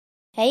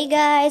Hey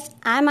guys,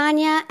 I'm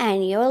Anya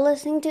and you're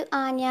listening to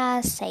Anya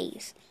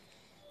Says.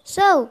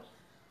 So,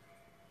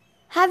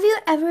 have you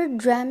ever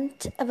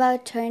dreamt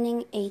about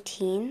turning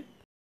 18?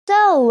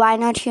 So, why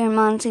not hear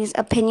Mansi's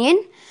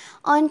opinion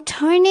on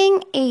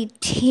turning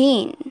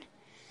 18?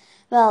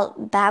 Well,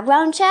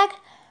 background check.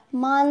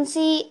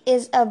 Mansi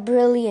is a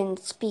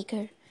brilliant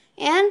speaker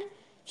and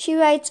she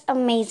writes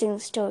amazing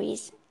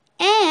stories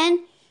and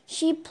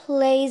she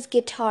plays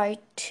guitar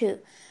too.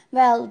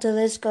 Well, the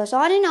list goes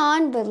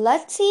on, but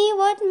let's see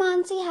what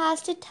Mansi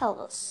has to tell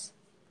us.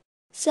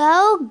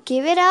 So,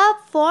 give it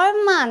up for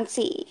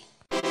Mansi.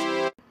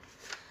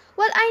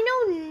 Well,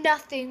 I know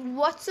nothing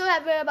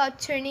whatsoever about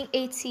turning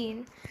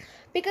 18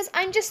 because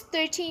I'm just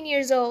 13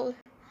 years old.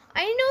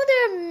 I know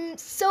there are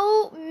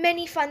so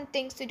many fun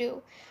things to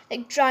do,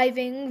 like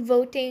driving,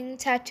 voting,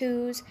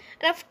 tattoos,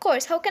 and of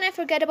course, how can I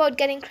forget about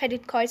getting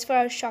credit cards for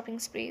our shopping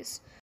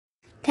sprees?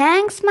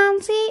 Thanks,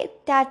 Mansi.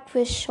 That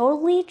was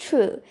surely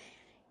true.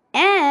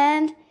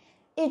 And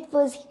it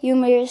was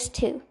humorous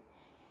too.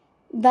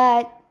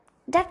 But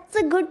that's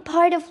the good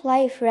part of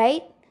life,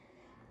 right?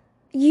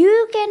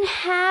 You can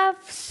have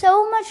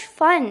so much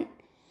fun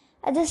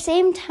at the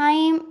same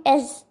time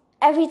as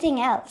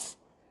everything else.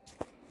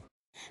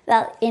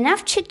 Well,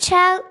 enough chit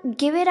chat.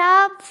 Give it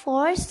up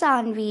for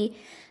Sanvi.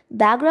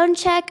 Background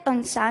check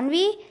on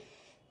Sanvi.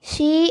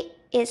 She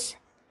is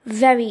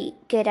very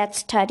good at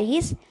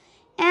studies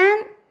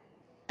and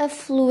a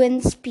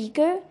fluent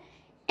speaker,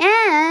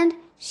 and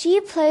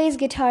she plays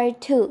guitar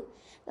too.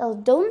 Well,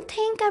 don't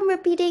think I'm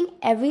repeating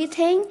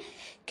everything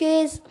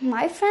because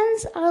my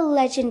friends are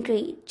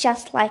legendary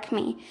just like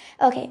me.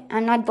 Okay,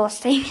 I'm not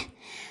boasting.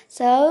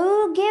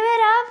 So give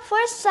it up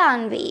for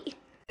Sanvi.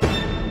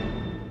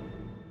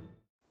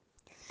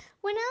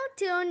 When I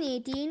turn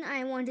 18,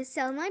 I want to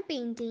sell my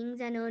paintings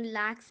and earn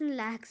lakhs and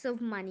lakhs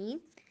of money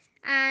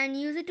and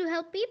use it to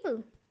help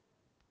people.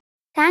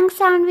 Thanks,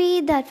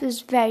 Sanvi. That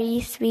was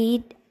very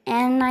sweet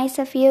and nice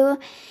of you.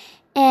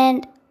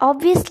 And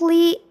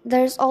obviously,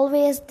 there's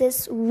always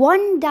this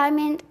one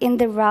diamond in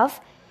the rough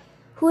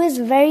who is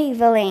very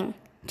willing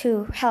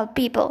to help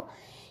people.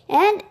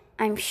 And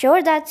I'm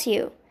sure that's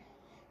you.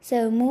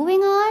 So,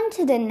 moving on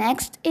to the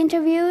next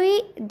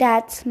interviewee,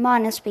 that's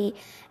Manasvi.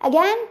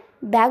 Again,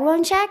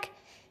 background check.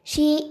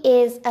 She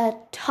is a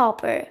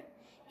topper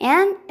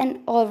and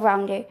an all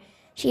rounder.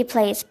 She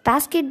plays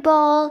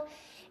basketball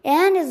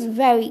and is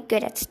very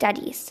good at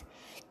studies.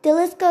 The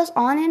list goes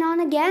on and on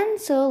again,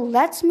 so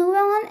let's move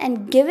on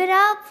and give it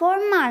up for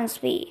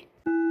Manasvi.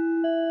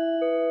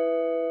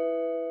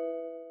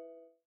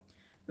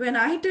 When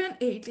I turn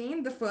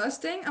 18, the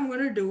first thing I'm going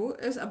to do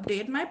is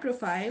update my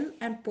profile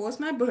and post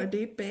my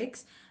birthday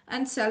pics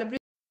and celebrate.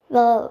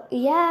 Well,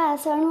 yeah,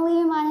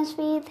 certainly,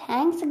 Manasvi.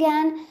 Thanks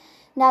again.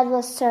 That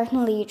was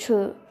certainly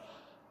true.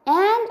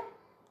 And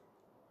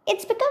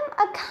it's become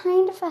a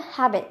kind of a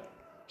habit.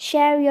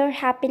 Share your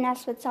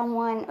happiness with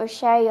someone or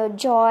share your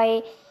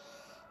joy.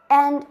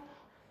 And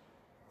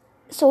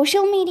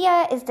social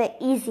media is the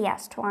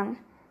easiest one.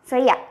 So,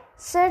 yeah,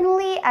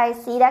 certainly I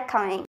see that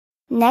coming.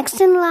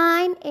 Next in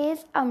line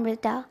is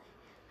Amrita.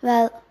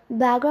 Well,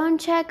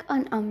 background check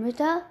on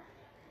Amrita.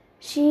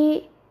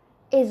 She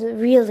is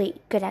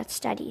really good at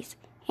studies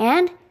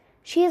and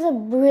she is a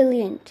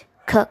brilliant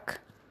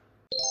cook.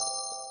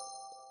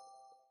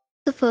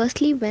 So,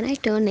 firstly, when I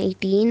turn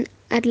 18,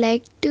 I'd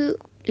like to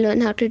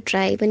learn how to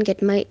drive and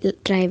get my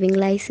driving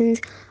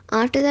license.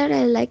 After that,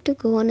 I'd like to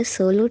go on a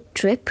solo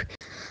trip.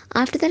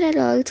 After that, I'd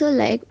also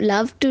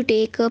love to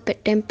take a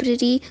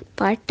temporary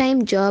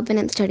part-time job when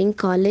I'm studying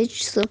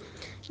college. So,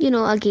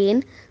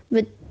 again,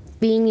 with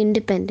being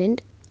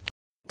independent.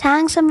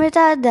 Thanks,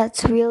 Amrita.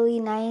 That's really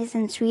nice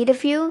and sweet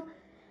of you.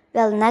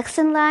 Well, next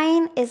in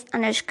line is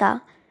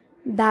Anushka.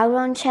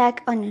 Background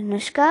check on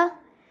Anushka.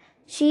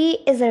 She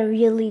is a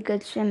really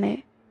good swimmer.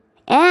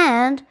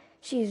 And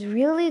she's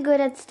really good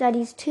at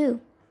studies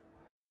too.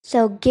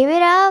 So give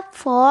it up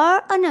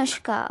for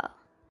Anushka.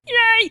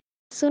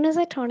 As soon as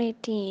I turn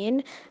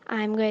 18,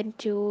 I'm going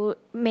to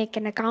make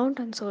an account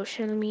on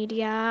social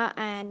media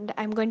and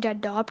I'm going to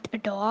adopt a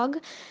dog.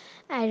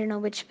 I don't know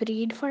which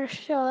breed for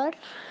sure.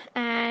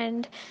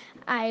 And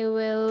I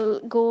will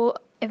go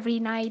every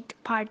night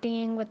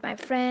partying with my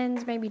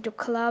friends, maybe to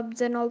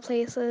clubs and all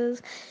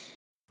places.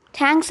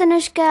 Thanks,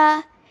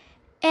 Anushka.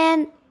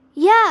 And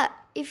yeah,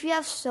 if you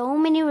have so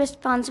many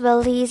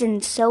responsibilities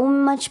and so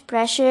much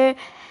pressure,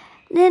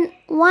 then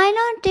why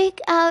not take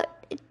out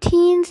a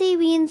teensy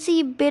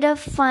weensy bit of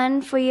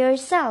fun for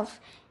yourself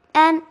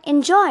and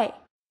enjoy?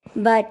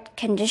 But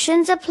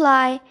conditions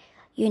apply.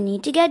 You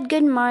need to get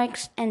good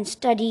marks and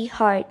study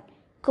hard.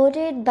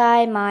 Quoted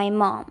by my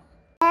mom.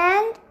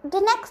 And the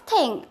next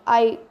thing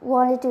I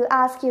wanted to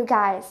ask you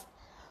guys,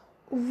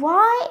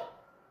 why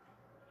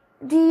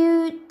do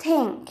you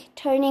think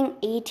turning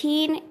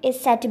 18 is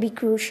said to be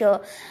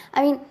crucial?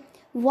 I mean,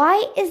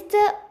 why is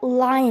the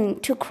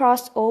line to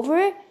cross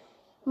over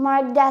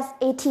marked as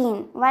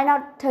 18? Why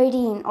not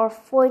 13 or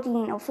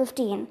 14 or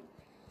 15?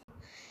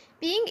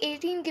 Being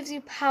 18 gives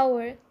you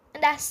power,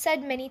 and as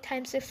said many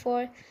times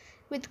before,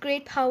 With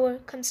great power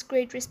comes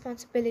great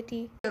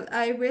responsibility.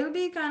 I will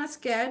be kind of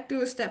scared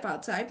to step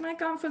outside my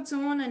comfort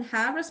zone and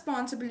have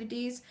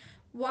responsibilities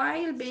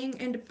while being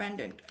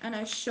independent, and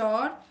I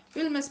sure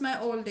will miss my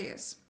old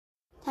days.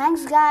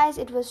 Thanks, guys.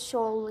 It was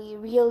surely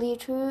really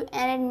true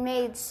and it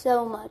made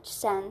so much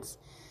sense.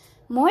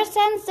 More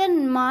sense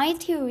than my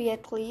theory,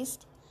 at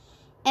least.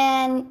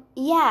 And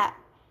yeah,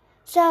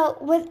 so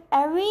with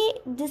every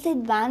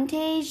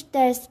disadvantage,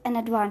 there's an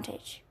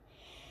advantage.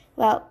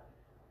 Well,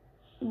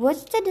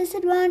 what's the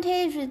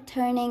disadvantage with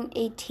turning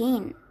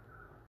 18?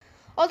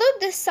 Although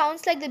this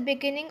sounds like the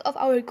beginning of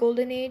our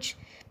golden age,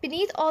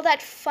 beneath all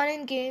that fun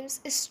and games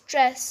is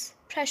stress,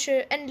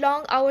 pressure, and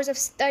long hours of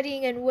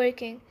studying and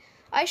working.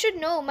 I should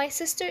know my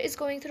sister is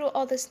going through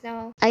all this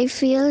now. I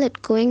feel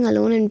that going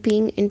alone and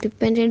being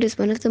independent is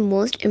one of the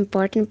most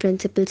important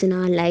principles in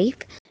our life.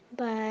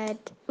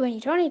 But when you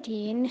turn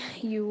 18,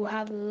 you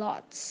have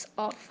lots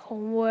of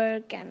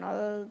homework and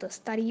all the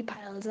study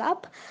piles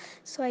up.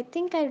 So I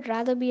think I'd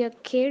rather be a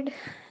kid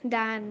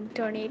than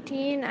turn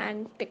 18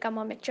 and become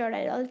a mature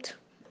adult.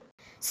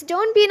 So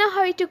don't be in a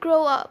hurry to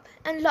grow up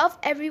and love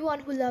everyone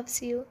who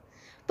loves you.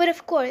 But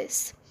of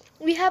course,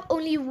 we have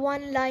only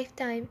one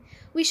lifetime.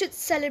 We should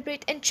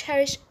celebrate and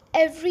cherish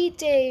every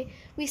day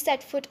we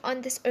set foot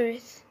on this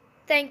earth.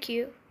 Thank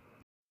you.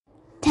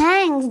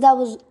 Thanks, that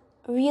was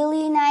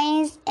really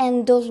nice,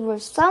 and those were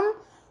some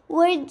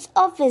words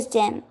of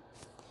wisdom.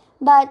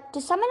 But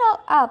to sum it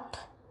all up,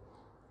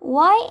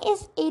 why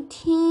is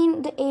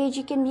 18 the age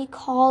you can be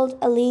called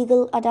a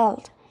legal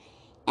adult?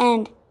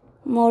 And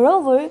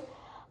moreover,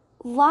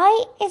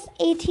 why is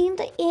 18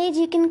 the age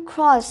you can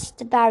cross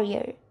the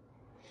barrier?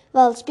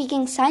 Well,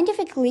 speaking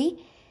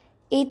scientifically,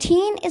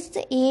 18 is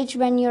the age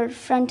when your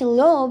frontal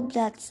lobe,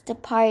 that's the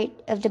part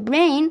of the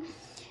brain,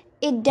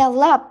 it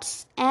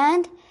develops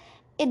and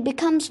it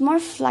becomes more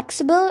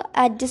flexible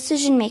at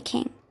decision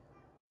making.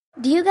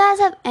 Do you guys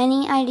have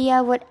any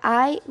idea what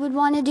I would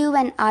want to do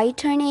when I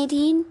turn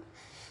 18?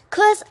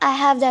 Cause I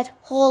have that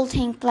whole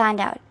thing planned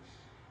out.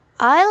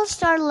 I'll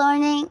start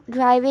learning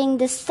driving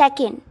the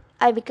second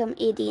I become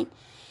 18,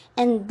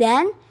 and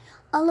then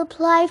I'll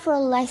apply for a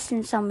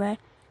license somewhere.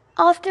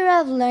 After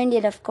I've learned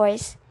it, of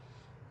course.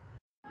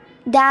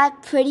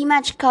 That pretty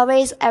much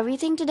covers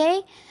everything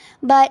today.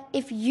 But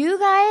if you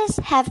guys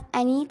have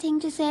anything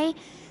to say,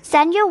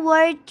 send your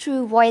word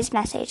through voice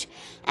message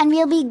and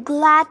we'll be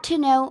glad to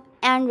know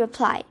and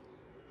reply.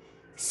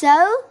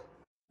 So,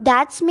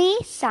 that's me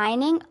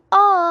signing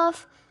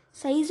off.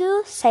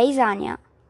 Saizu Saizanya.